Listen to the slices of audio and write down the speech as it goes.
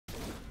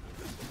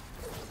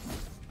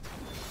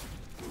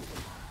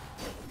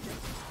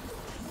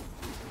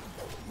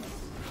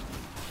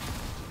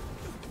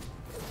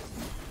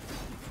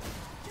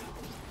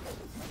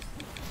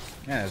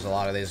Yeah, there's a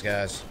lot of these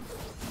guys.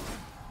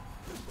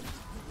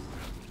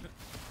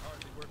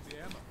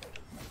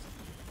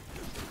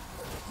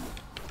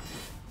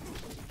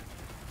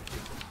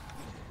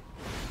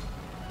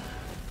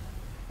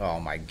 Oh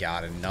my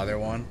god, another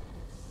one.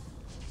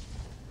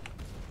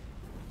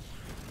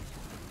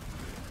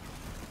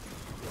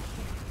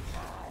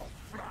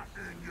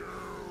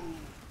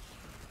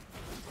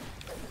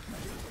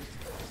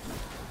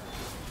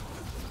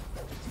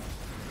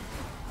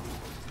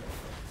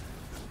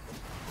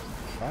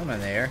 I'm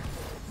in there.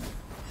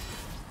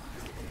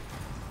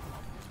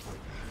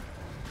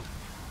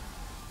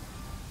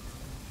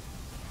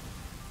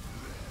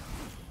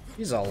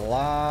 He's a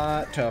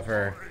lot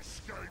tougher.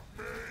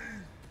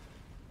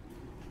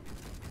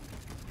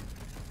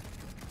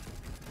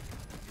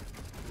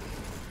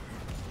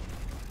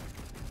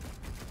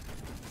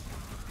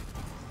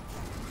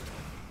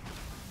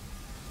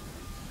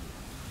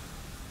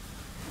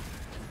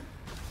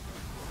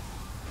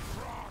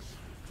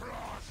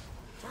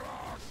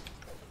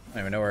 I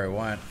don't even know where he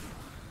went.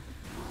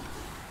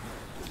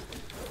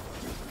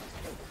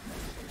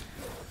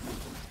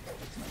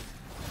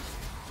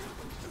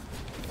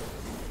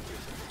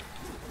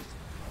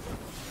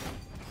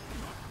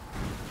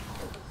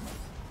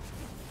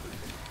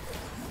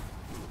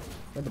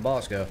 Where'd the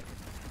boss go?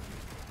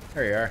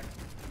 There you are.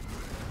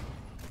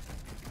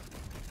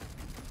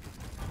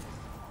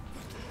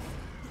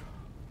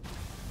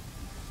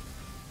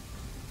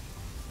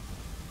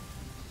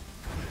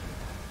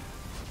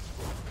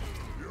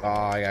 Oh,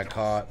 I got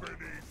caught.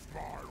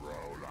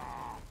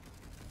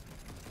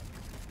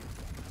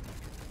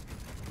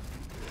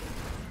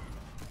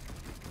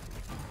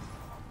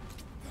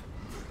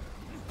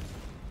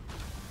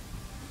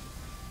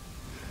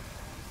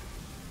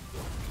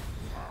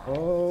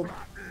 Oh,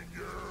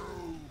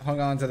 hung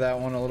on to that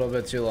one a little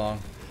bit too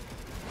long.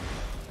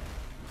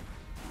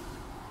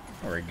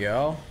 There we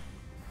go.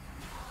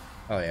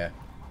 Oh yeah.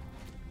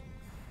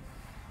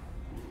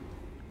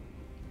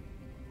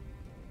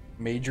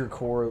 Major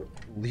Core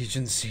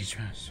Legion Siege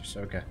Masters.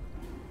 Okay.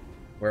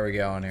 Where are we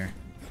going here?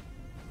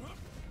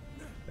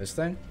 This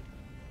thing?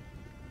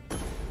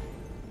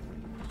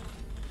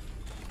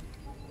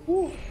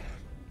 Woo.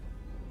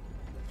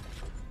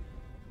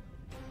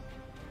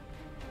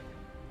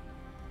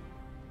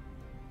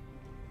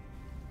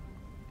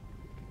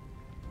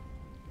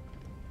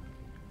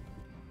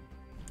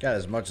 Got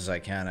as much as I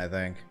can, I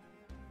think.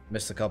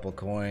 Missed a couple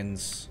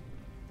coins.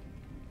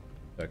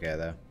 Okay,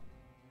 though.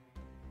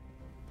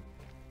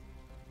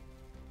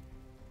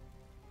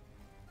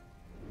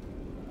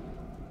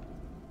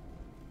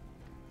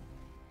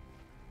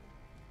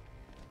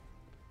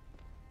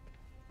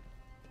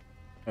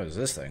 What is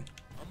this thing?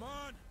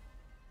 Mammon!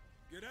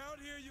 Get out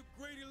here, you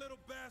greedy little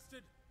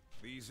bastard!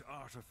 These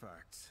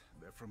artifacts,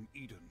 they're from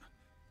Eden.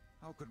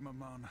 How could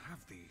Mammon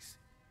have these?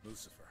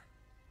 Lucifer.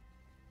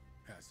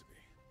 Has to be.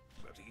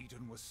 But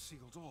Eden was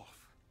sealed off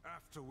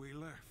after we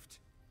left.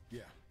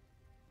 Yeah,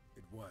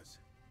 it was.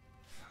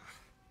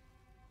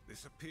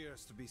 This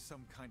appears to be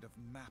some kind of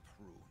map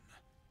rune.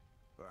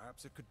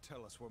 Perhaps it could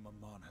tell us where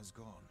Mammon has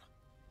gone.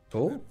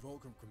 Cool. That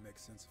Vulcan can make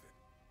sense of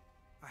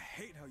it. I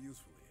hate how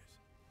useful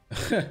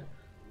he is.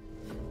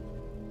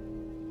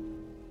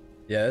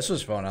 Yeah, this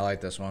was fun. I like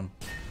this one.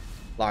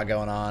 A lot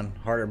going on.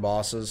 Harder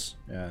bosses.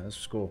 Yeah, this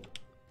was cool.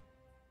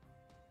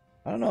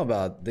 I don't know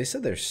about... They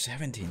said there's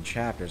 17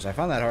 chapters. I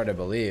found that hard to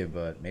believe,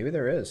 but maybe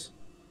there is.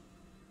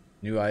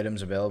 New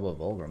items available at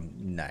Vulgrim.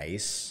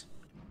 Nice.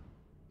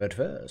 But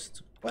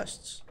first,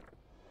 quests.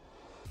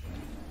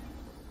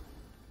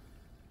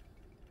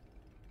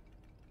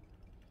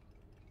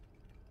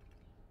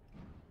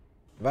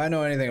 If I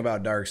know anything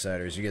about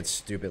Darksiders, you get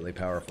stupidly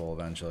powerful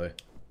eventually.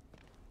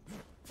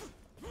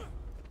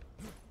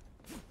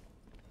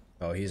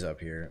 Oh, he's up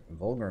here.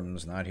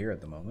 Vulgrim's not here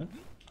at the moment.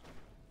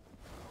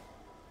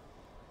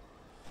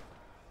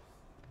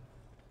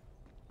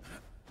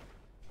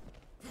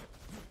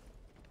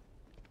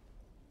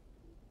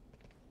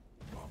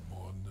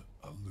 Mammon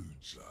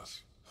eludes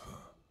us.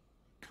 Huh.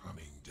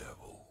 Cunning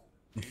devil.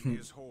 In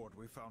his hoard,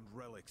 we found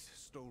relics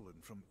stolen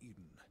from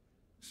Eden.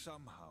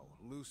 Somehow,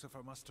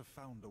 Lucifer must have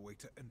found a way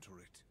to enter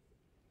it.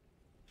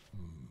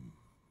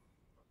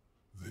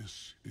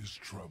 This is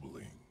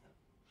troubling.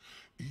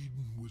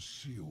 Eden was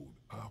sealed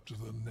after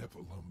the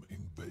Nephilim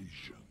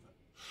invasion.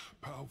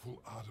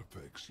 Powerful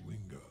artifacts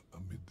linger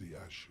amid the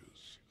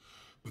ashes,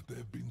 but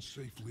they've been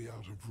safely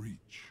out of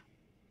reach.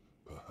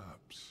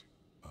 Perhaps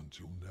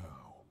until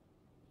now.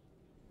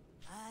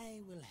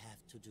 I will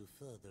have to do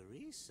further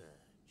research.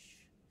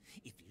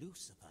 If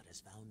Lucifer has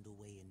found a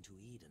way into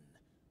Eden,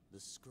 the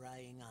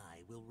scrying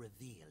eye will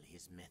reveal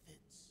his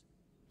methods.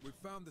 We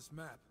found this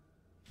map.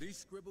 These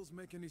scribbles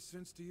make any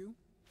sense to you?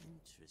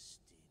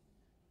 Interesting.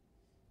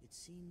 It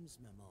seems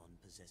Mammon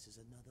possesses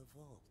another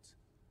vault,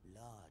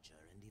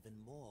 larger and even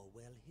more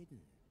well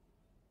hidden.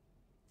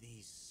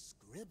 These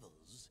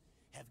scribbles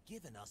have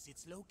given us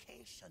its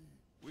location.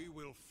 We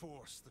will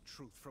force the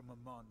truth from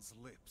Mammon's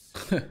lips.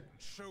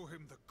 Show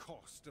him the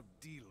cost of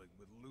dealing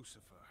with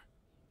Lucifer.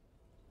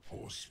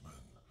 Horsemen,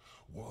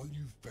 While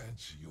you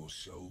fancy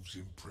yourselves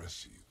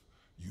impressive,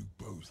 you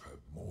both have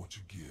more to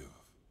give.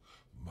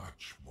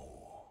 Much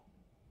more.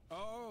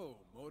 Oh,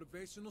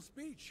 motivational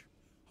speech.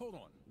 Hold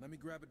on, let me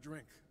grab a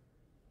drink.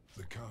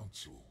 The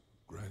Council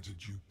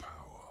granted you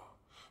power,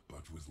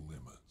 but with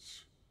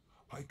limits.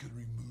 I can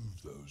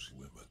remove those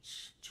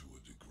limits to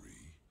a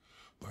degree,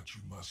 but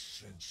you must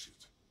sense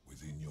it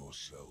within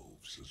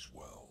yourselves as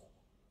well.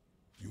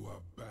 You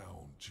are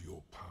bound to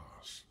your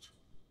past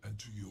and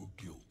to your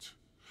guilt.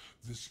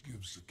 This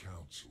gives the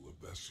Council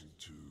a vessel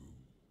to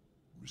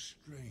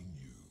restrain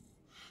you,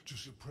 to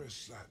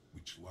suppress that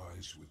which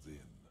lies within,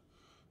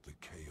 the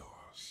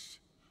chaos,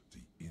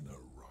 the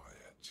inner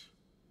riot.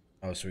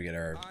 Oh, so we get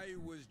our I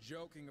was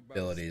joking about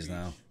abilities speech,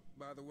 now.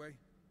 by the way.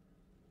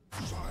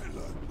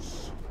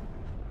 Silence!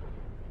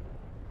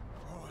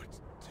 What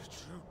did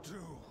you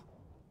do?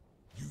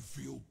 You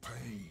feel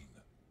pain.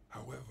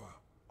 However,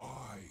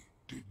 I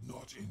did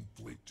not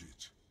inflict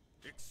it.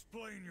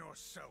 Explain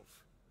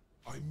yourself.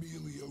 I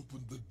merely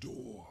opened the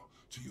door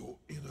to your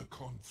inner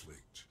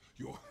conflict,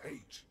 your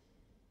hate,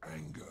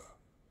 anger,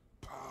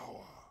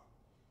 power.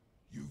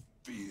 You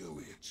feel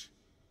it,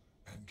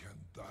 and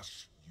can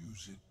thus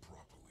use it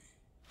properly.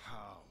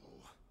 How?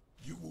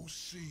 You will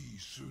see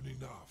soon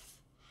enough.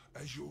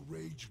 As your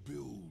rage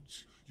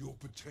builds, your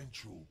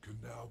potential can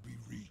now be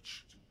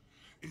reached.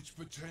 Its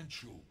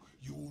potential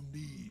you will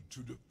need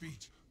to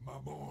defeat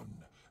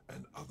Mammon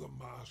and other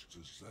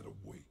masters that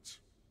await.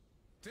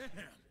 Damn!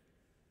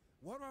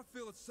 Why do I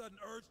feel a sudden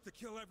urge to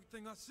kill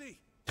everything I see?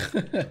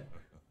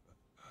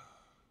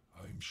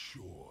 I'm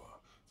sure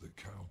the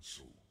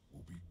Council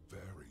will be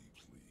very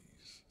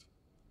pleased.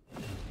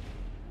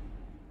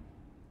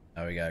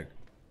 Now we got.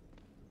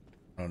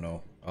 I don't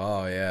know.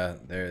 Oh yeah,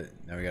 there.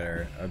 Now we got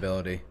our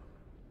ability.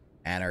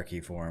 Anarchy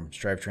form.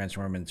 Stripe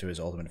transform into his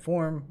ultimate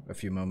form. A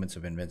few moments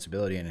of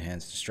invincibility and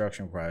enhanced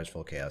destruction requires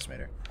full chaos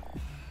meter.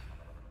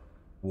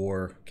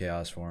 War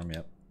chaos form.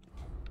 Yep.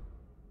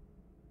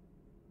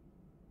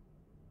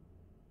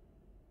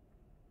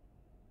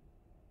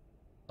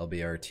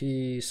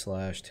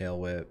 LBRT / tail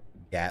whip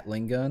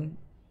Gatling gun.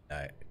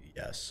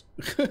 Yes.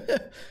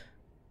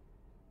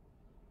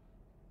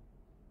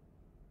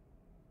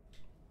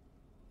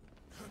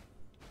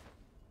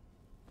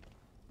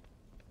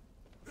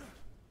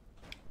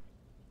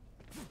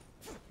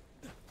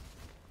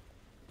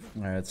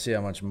 Alright, let's see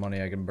how much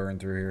money I can burn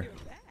through here.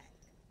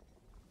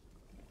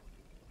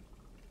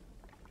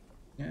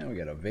 Yeah, we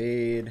got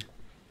evade.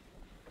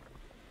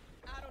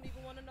 I don't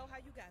even want to know how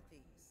you got these.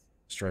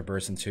 Strike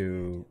burst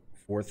into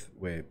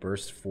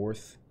burst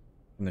forth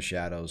from the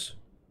shadows,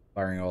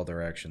 firing all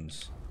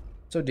directions.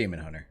 So Demon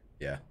Hunter,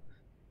 yeah.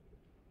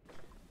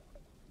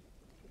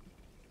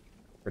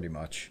 Pretty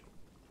much.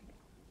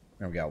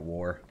 And we got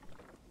war.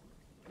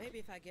 Maybe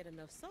if I get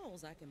enough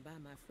souls, I can buy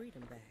my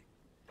freedom back.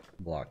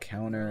 Block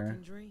counter.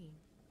 Broken dream.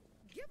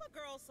 Give a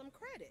girl some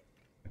credit.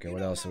 Okay,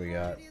 what else do we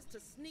got? It is to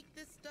sneak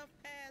this stuff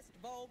past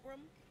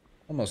Volgrim.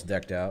 Almost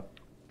decked out.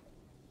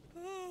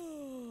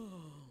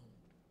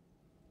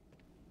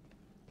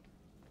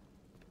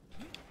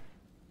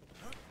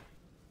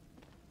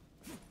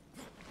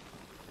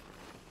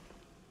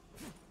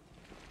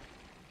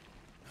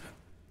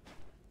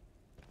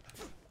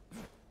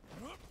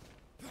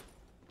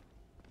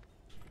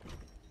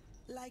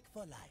 Like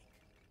for like.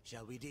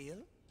 Shall we deal?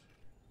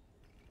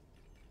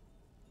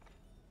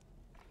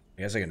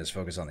 I guess I can just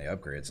focus on the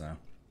upgrades now.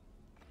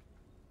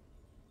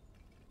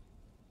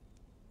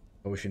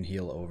 Ocean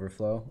heal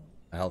overflow,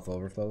 health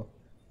overflow,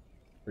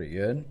 pretty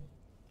good.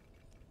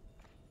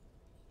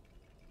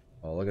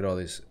 Oh, look at all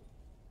these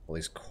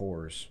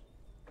cores.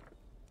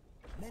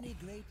 Many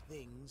great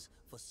things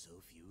for so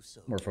few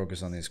souls. More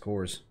focus on these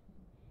cores.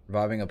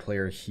 Reviving a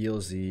player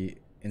heals the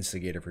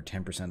instigator for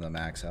 10% of the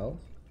max health.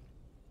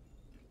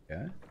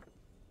 Okay.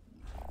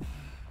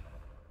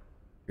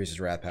 Increases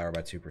wrath power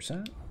by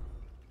 2%.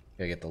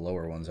 Gotta get the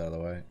lower ones out of the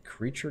way.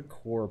 Creature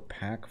core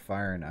pack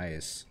fire and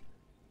ice.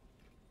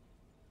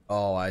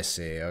 Oh, I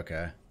see.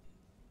 Okay.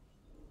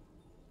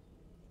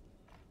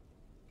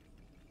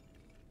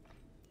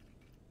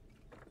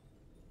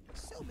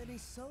 So many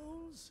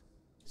souls.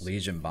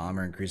 Legion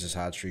bomber increases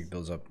hot streak,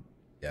 builds up.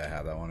 Yeah, I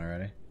have that one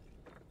already.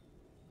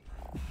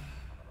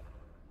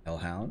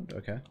 Hellhound.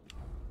 Okay.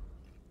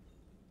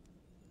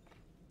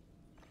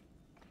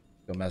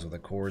 Go mess with the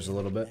cores a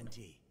little bit.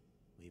 Plenty.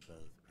 We both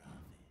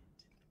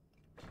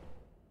profit.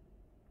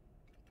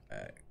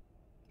 Alright.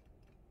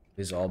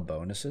 These all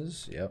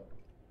bonuses? Yep.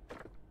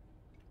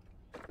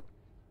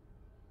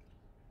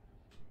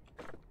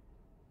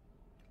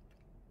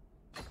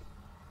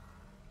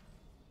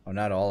 Oh,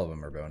 not all of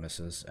them are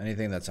bonuses.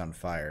 Anything that's on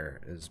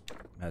fire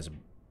has a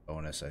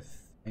bonus, I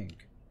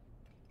think.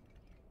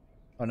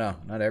 Oh no,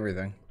 not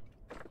everything.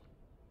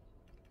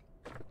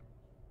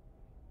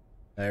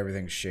 Not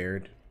everything's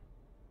shared.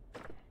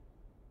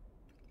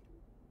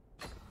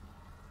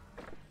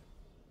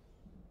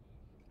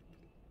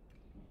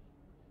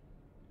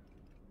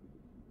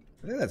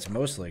 I think that's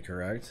mostly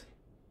correct.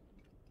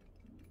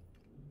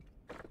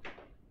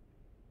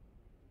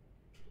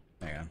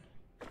 Hang on.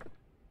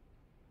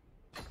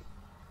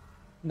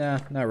 Nah,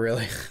 not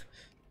really.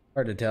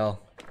 Hard to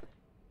tell.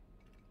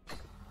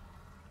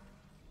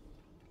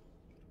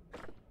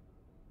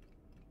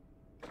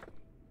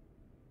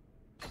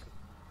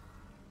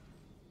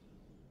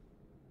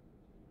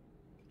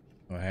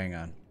 Oh, hang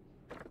on.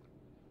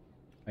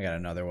 I got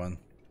another one.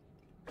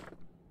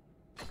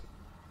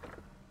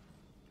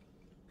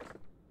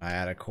 I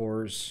add a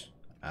cores.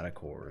 Add a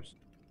cores.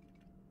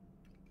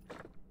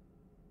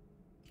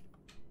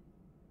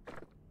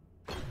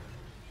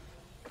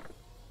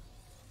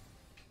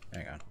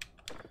 Hang on.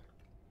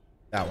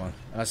 That one.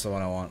 That's the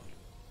one I want.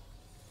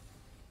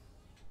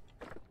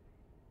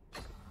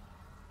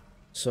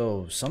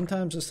 So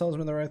sometimes this tells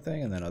me the right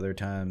thing, and then other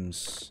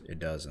times it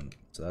doesn't.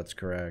 So that's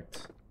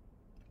correct.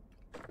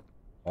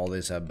 All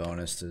these have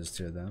bonuses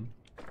to them.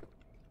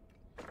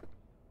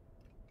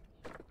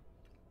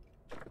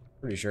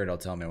 Pretty sure it'll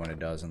tell me when it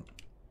doesn't.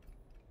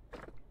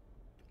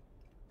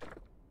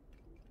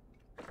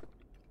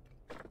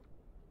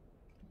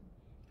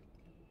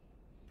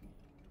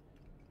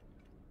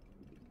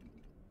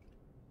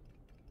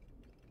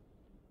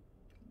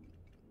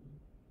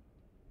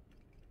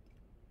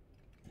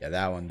 Yeah,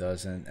 that one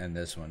doesn't, and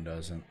this one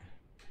doesn't.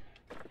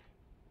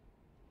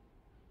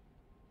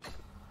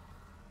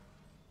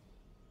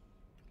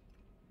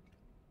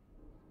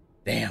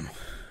 Damn.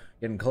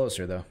 Getting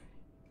closer, though.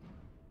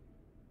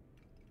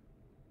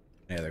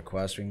 Any other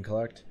quests we can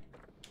collect?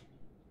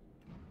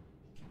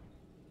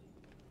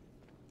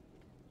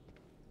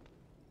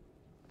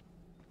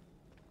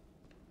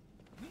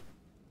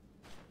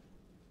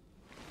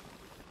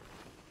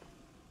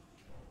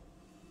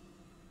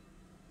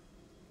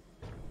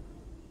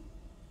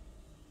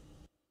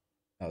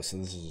 Oh, so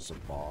this is just a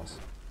boss.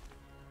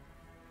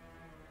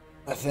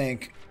 I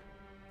think.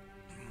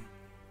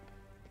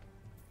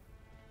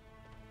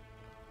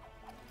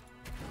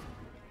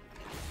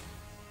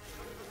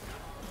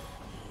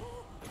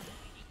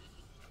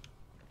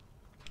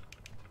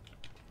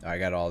 I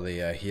got all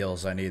the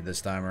heals I need this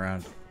time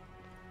around.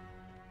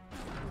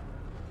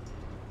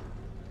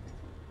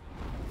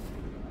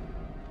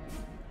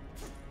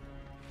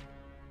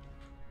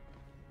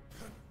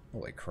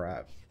 Holy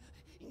crap.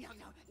 No,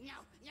 no, no,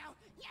 no,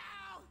 no!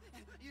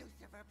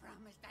 Lucifer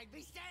promised I'd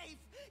be safe!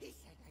 He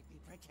said I'd be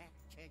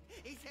protected!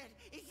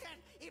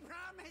 He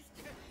promised!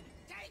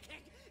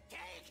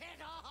 Take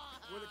it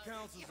all! We're the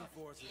council's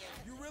enforcers.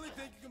 You really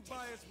think you can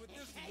buy us with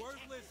this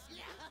worthless?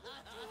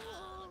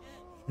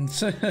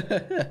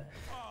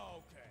 Oh,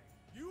 okay.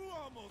 You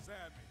almost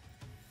had me.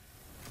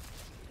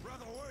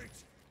 Brother, wait!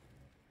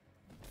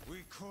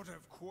 We could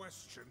have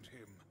questioned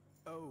him.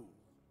 Oh,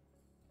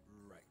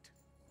 right.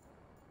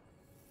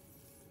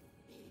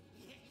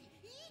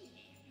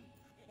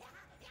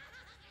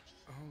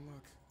 Oh,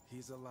 look.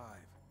 He's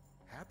alive.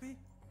 Happy?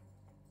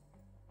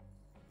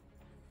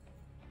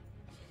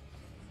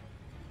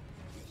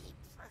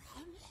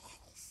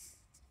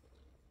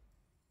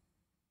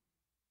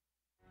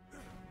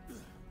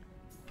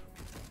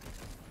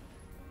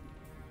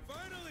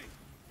 Finally!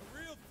 A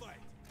real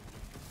fight!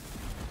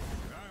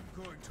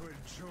 I'm going to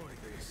enjoy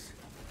this.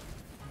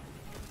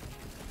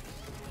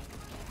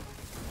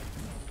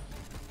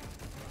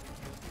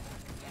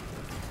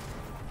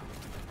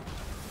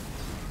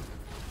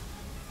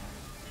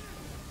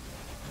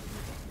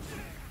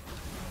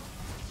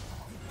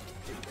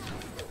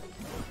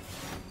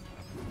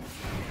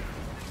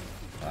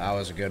 That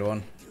was a good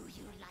one.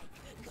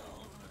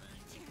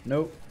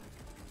 Nope.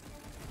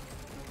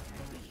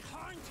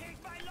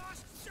 Haunted by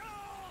lost souls!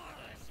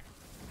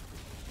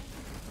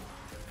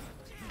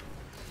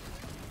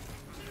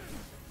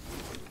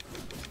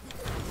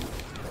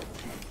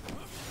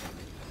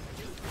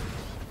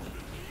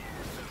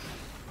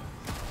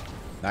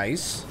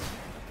 Nice.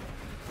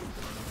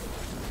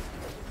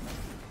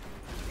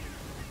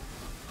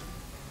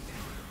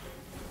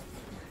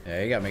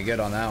 Yeah, you got me good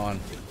on that one.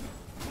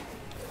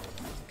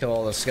 Kill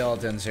all the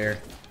skeletons here.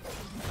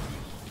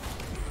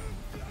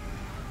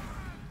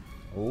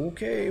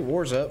 Okay,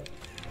 war's up.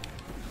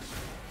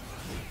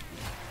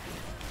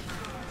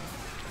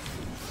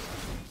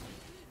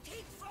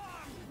 Take form,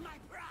 my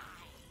bride!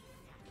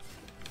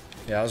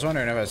 Yeah, I was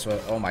wondering if it's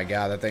what. Oh my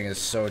god, that thing is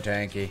so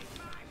tanky.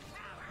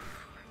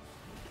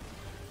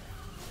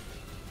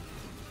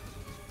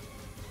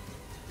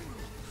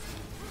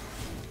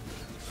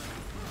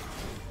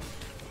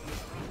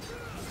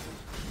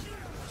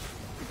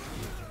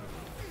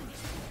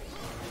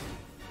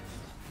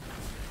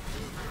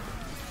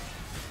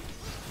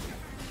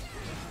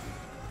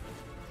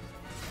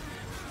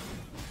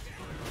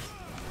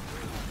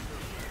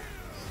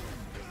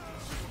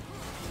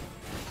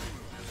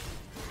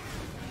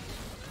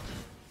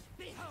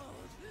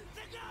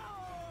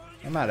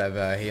 I'm out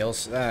of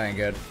heals. That ain't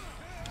good.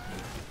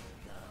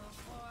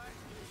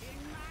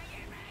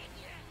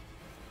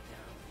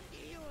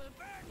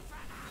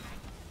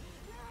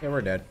 Yeah,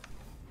 we're dead.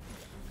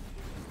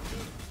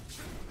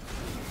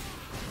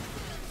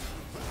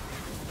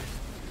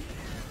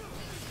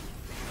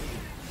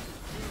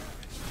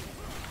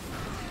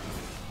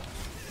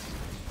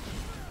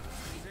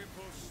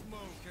 Simple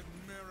smoke and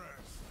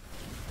mirrors.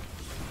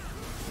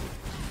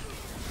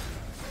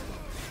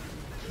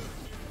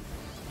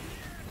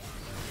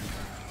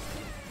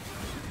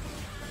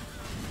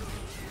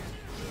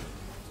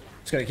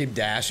 Just gotta keep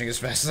dashing as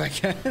fast as I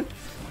can.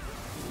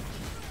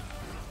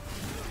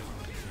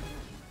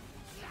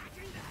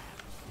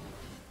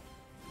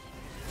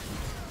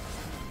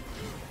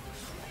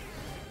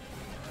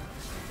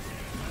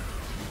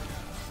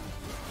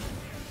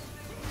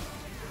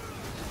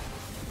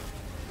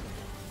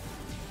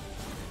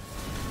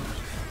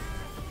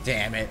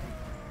 Damn it.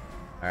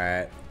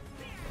 Alright.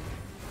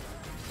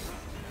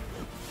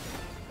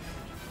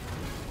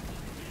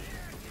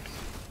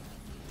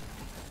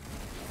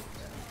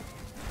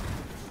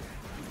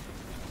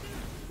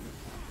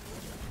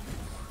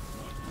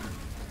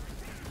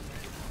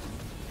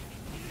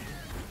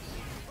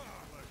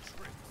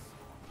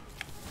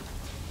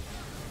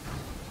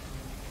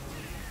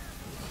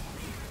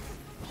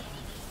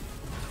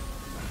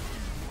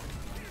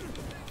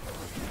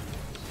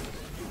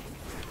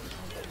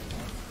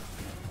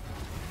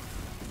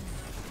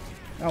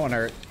 That one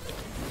hurt.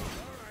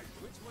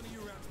 Which one of you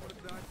rats want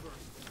to die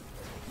first?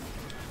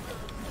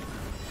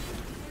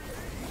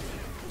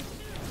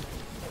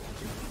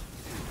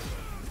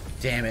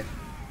 Damn it.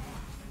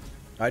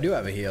 I do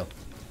have a heal.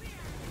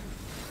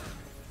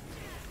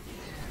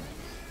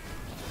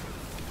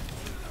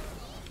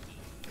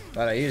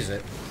 Thought I used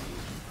it.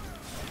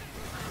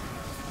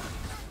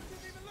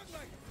 Didn't even look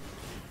like it.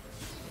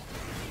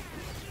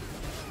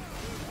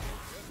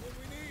 That's what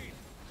we need.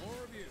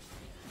 More of you.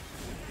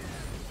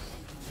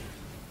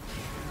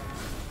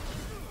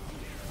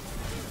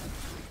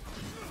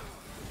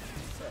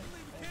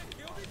 Suddenly we can't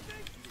kill these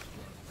things.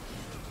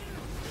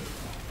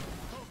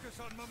 Focus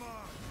on Mammon.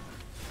 All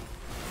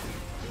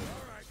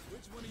right,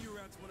 which one of you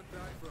rats want to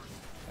die first?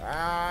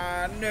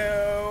 Ah,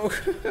 no.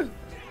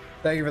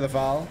 Thank you for the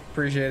follow.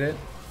 Appreciate it.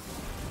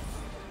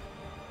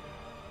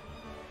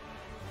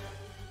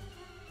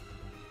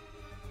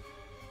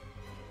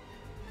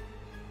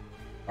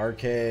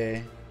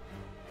 RK.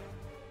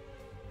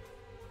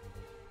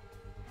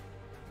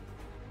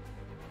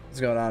 What's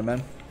going on,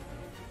 man?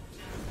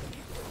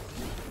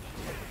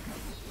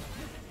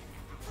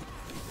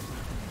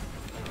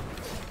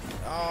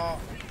 Oh.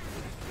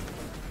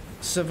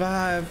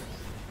 Survive.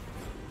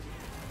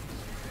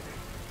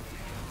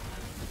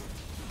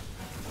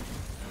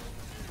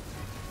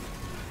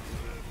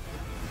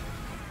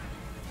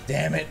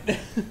 Damn it.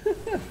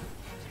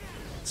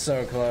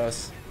 So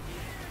close.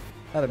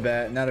 Not a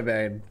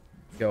bad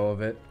go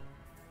of it.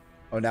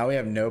 Oh, now we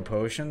have no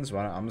potions?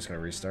 Well, I'm just gonna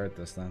restart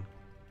this then.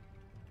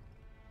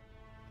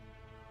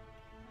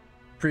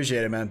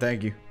 Appreciate it, man.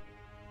 Thank you.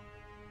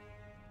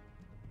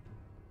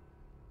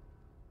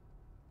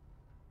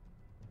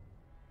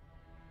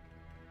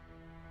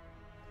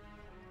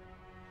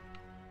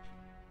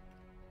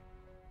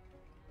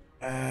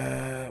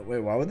 Wait,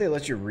 why would they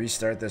let you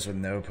restart this with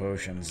no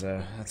potions,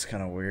 though? That's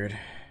kind of weird.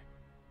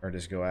 Or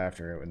just go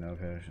after it with no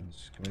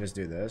potions. Can we just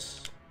do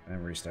this and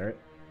then restart?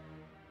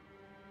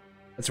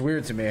 It's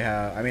weird to me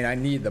how... I mean, I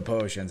need the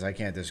potions. I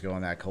can't just go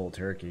on that cold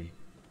turkey.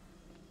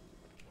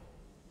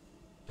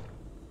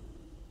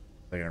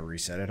 They're gonna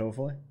reset it,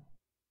 hopefully?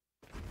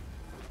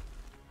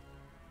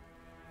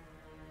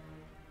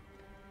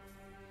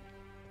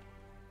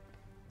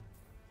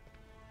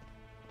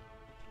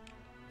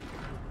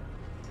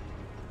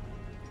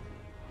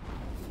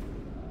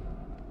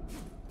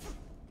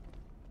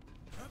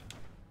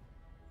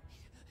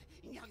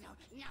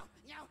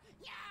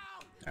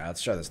 Alright,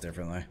 let's try this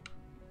differently.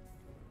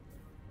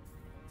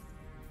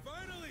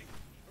 Finally,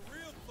 a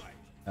real fight.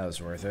 That was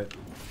worth it.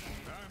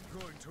 I'm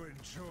going to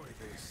enjoy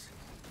this.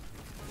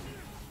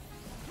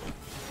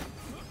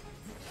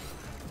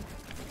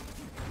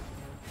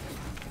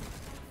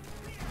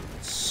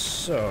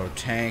 So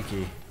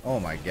tanky. Oh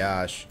my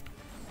gosh.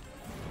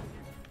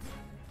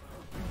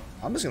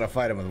 I'm just gonna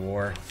fight him with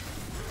war.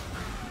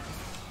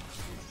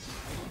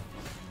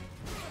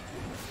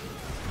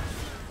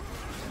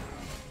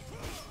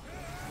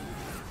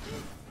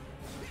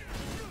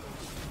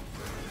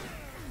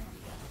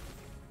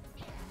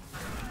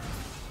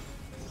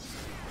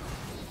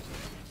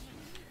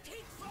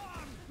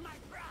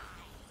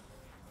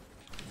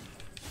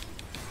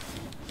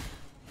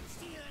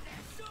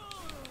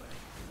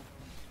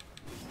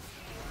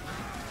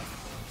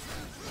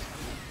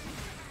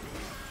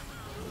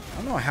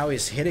 I don't know how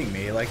he's hitting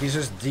me. Like, he's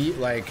just deep,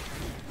 like,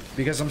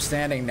 because I'm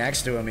standing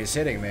next to him, he's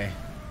hitting me.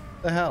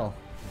 What the hell?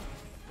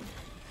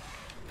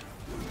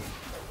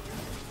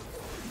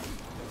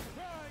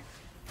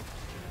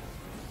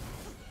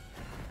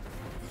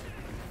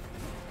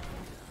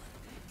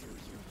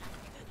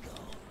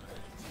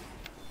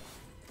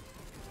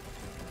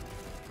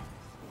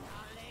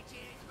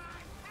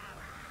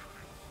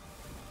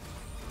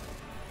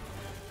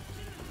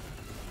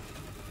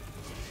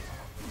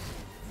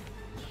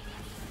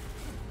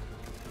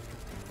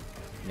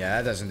 Yeah,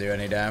 that doesn't do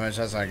any damage.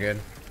 That's not good.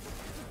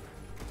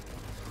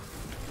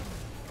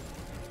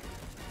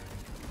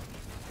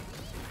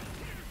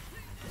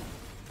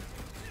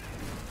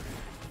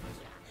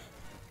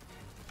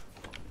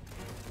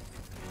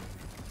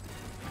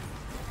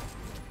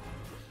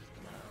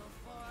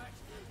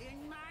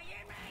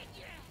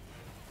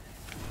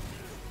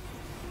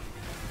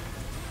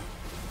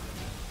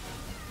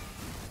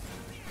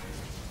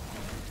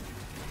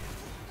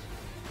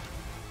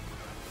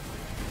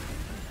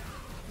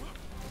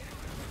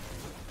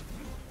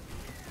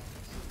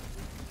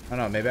 I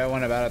don't know, maybe I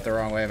went about it the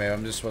wrong way. Maybe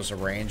I'm just supposed to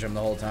range him the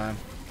whole time.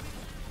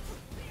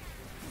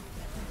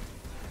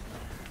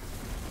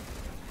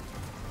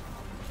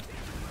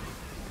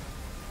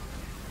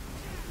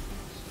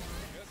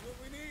 That's what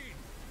we need.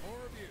 More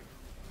of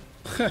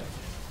you.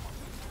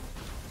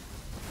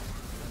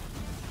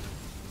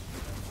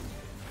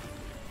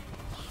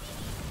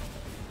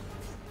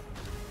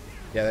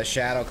 Yeah, the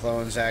shadow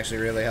clone's actually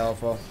really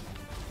helpful.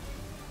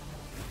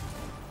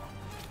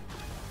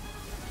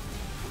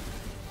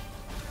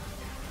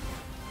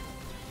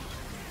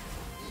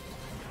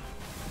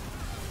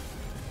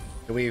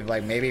 Do we,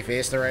 like, maybe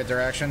face the right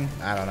direction?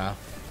 I don't know.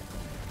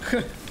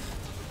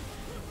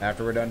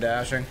 After we're done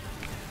dashing.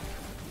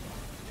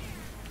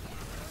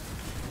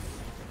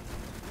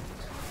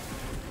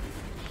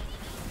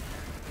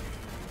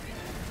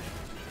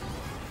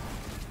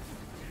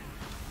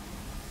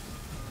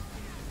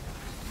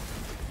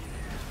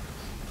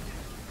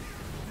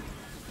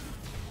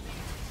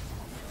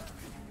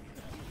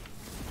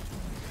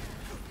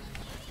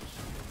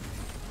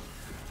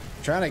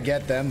 Trying to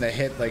get them to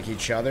hit like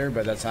each other,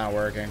 but that's not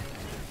working.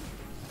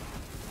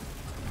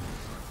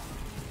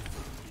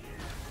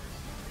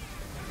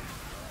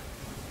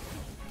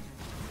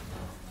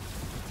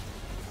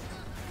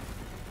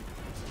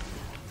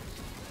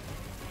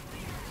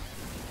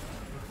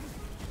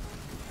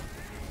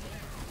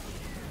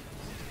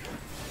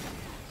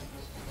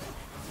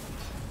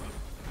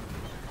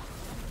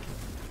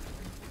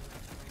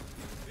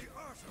 The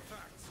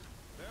artifacts!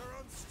 They're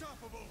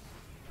unstoppable!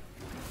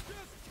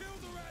 Just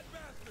kill the rat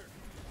bastard!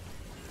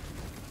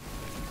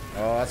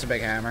 Oh, that's a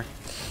big hammer.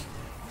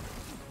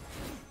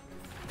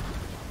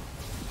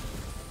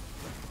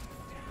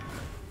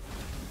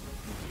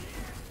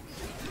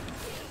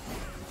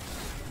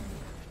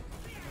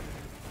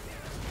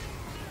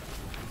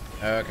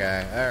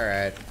 Okay,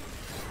 alright.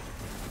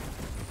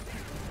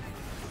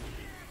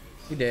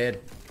 He did.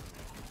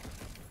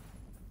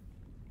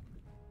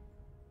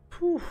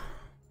 Whew.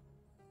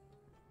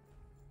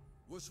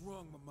 What's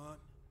wrong, Mammon?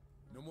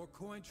 No more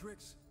coin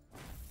tricks?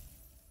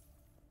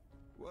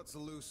 What's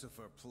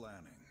Lucifer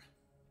planning?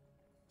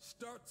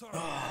 Start talking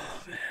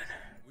about shit.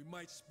 We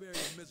might spare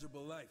your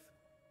miserable life.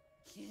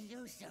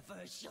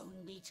 Lucifer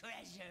shown me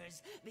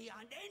treasures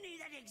beyond any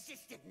that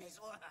exist in this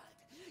world.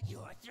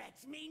 Your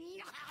threats mean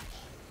nothing.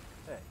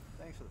 Hey,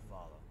 thanks for the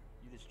follow.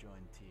 You just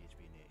joined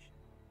THB Nation.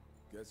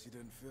 Guess you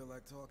didn't feel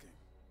like talking.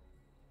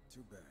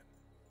 Too bad.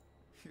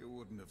 You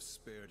wouldn't have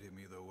spared him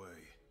either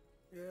way.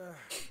 Yeah,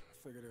 I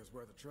figured it was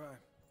worth a try.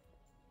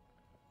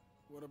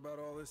 What about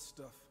all this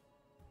stuff?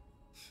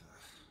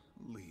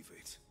 Leave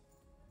it.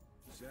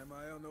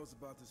 Samael knows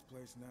about this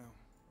place now.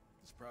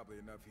 There's probably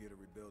enough here to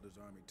rebuild his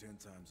army 10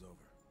 times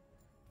over.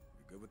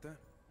 You good with that?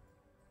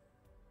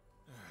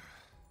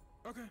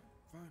 Okay,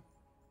 fine.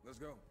 Let's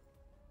go.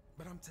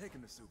 But I'm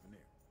taking the souvenir.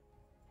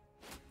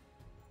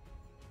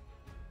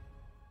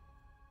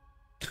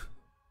 Is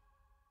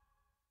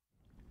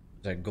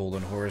that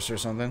golden horse or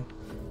something?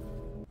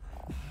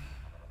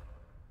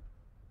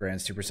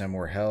 Grants 2%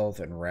 more health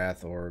and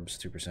wrath orbs,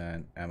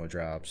 2% ammo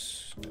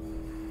drops.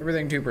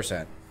 Everything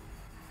 2%.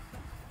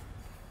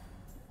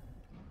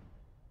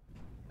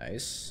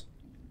 Nice.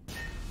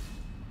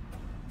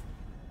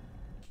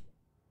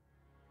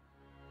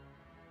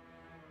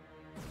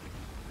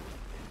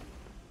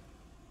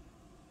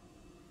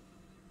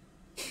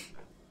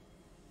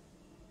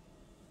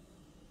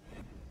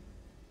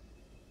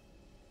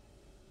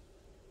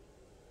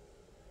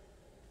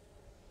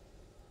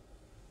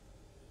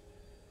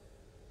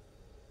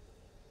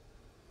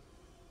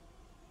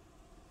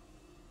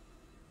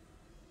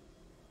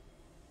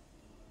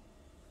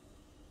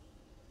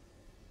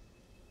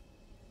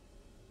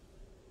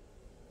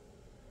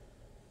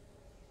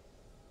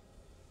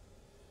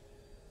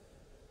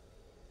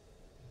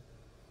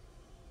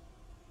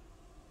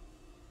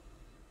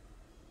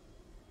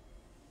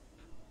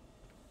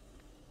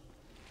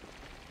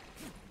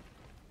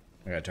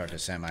 I gotta talk to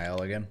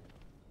Samael again.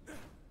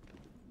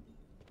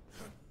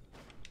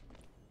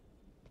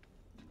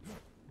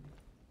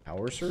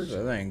 Power surge?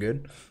 That ain't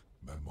good.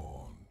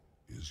 Mammon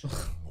is no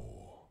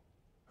more.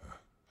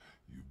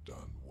 You've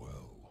done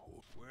well,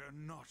 horse.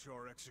 We're not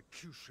your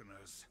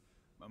executioners.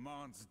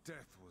 Mammon's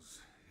death was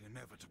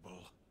inevitable.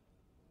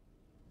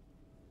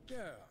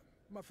 Yeah,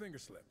 my finger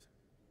slipped.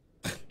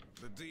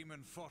 The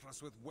demon fought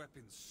us with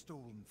weapons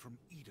stolen from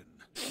Eden.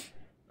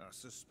 Our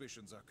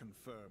suspicions are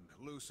confirmed.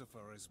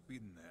 Lucifer has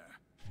been there.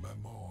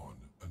 Mammon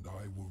and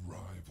I were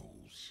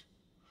rivals.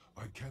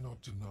 I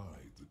cannot deny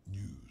that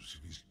news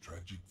of his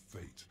tragic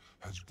fate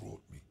has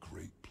brought me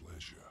great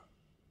pleasure.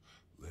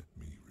 Let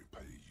me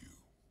repay you.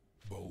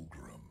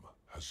 Bulgrim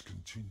has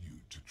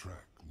continued to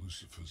track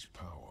Lucifer's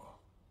power.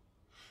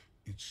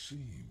 It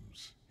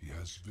seems he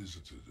has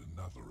visited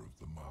another of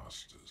the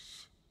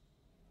Masters.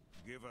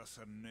 Give us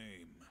a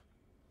name.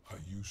 Are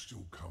you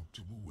still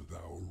comfortable with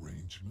our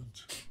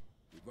arrangement?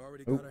 We've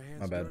already Oh, got our my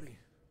hands bad. dirty.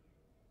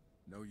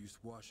 No use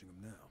washing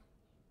them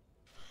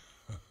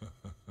now.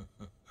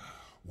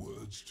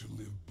 Words to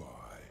live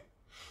by.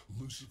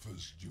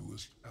 Lucifer's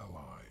newest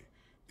ally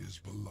is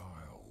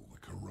Belial the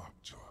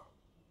Corruptor.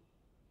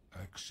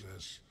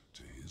 Access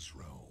to his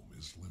realm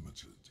is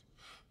limited,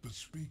 but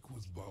speak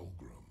with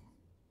Vulgrim.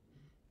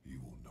 He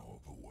will know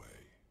of a way.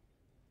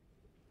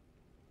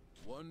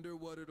 Wonder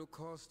what it'll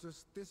cost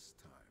us this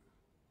time.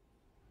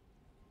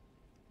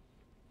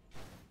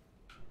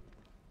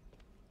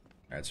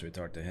 Alright, so we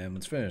talked to him.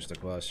 Let's finish the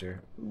quest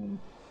here.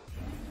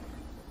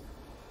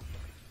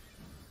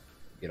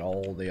 Get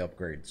all the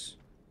upgrades.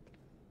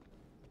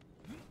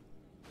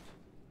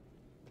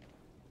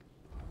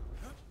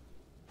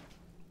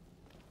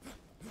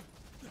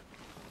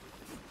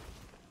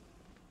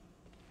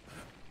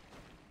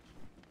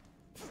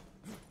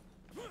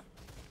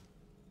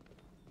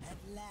 At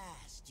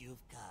last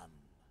you've come.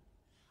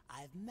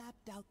 I've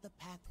mapped out the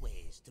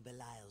pathways to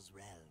Belial's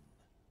realm.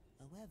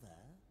 However,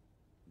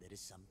 there is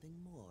something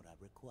more I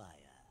require.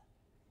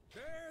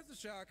 There's the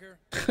shocker.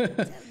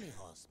 Tell me,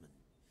 Horseman,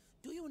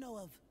 do you know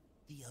of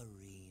the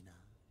arena?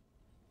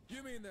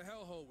 You mean the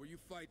hellhole where you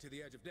fight to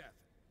the edge of death,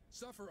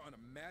 suffer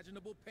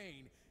unimaginable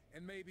pain,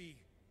 and maybe,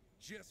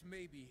 just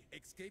maybe,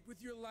 escape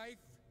with your life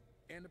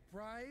and a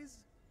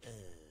prize?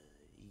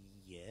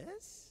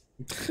 Yes?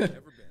 Never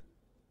been.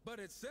 But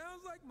it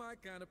sounds like my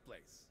kind of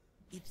place.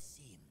 It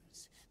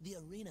seems the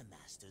arena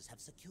masters have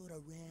secured a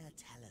rare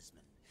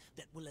talisman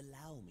that will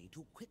allow me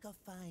to quicker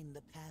find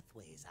the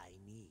pathways I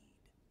need.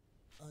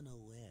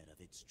 Unaware of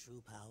its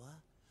true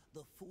power,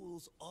 the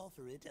fools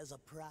offer it as a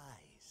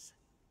prize.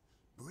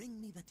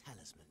 Bring me the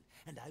talisman,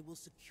 and I will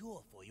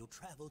secure for you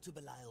travel to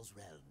Belial's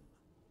realm.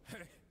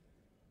 Hey,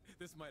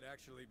 this might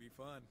actually be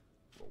fun.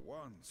 For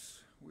once,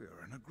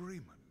 we're in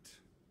agreement.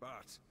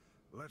 But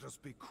let us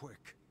be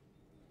quick.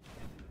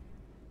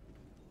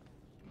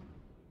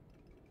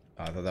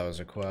 I thought that was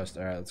a quest.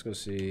 Alright, let's go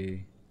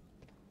see.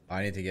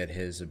 I need to get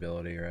his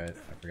ability, right?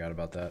 I forgot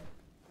about that.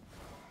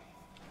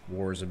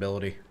 War's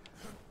ability.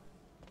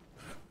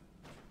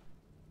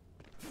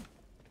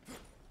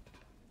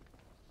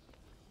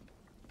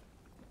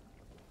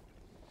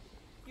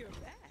 You're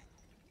back.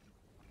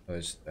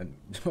 There's,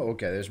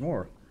 okay, there's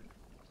more.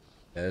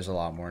 Yeah, there's a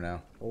lot more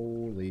now.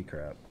 Holy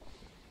crap.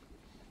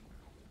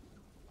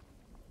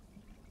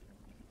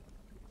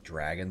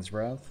 Dragon's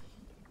Breath.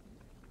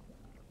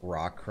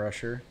 Rock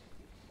Crusher.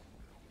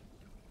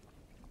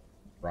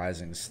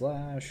 Rising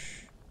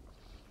Slash.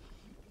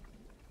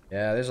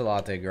 Yeah, there's a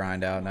lot to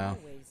grind out now.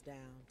 Always down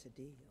to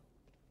deal.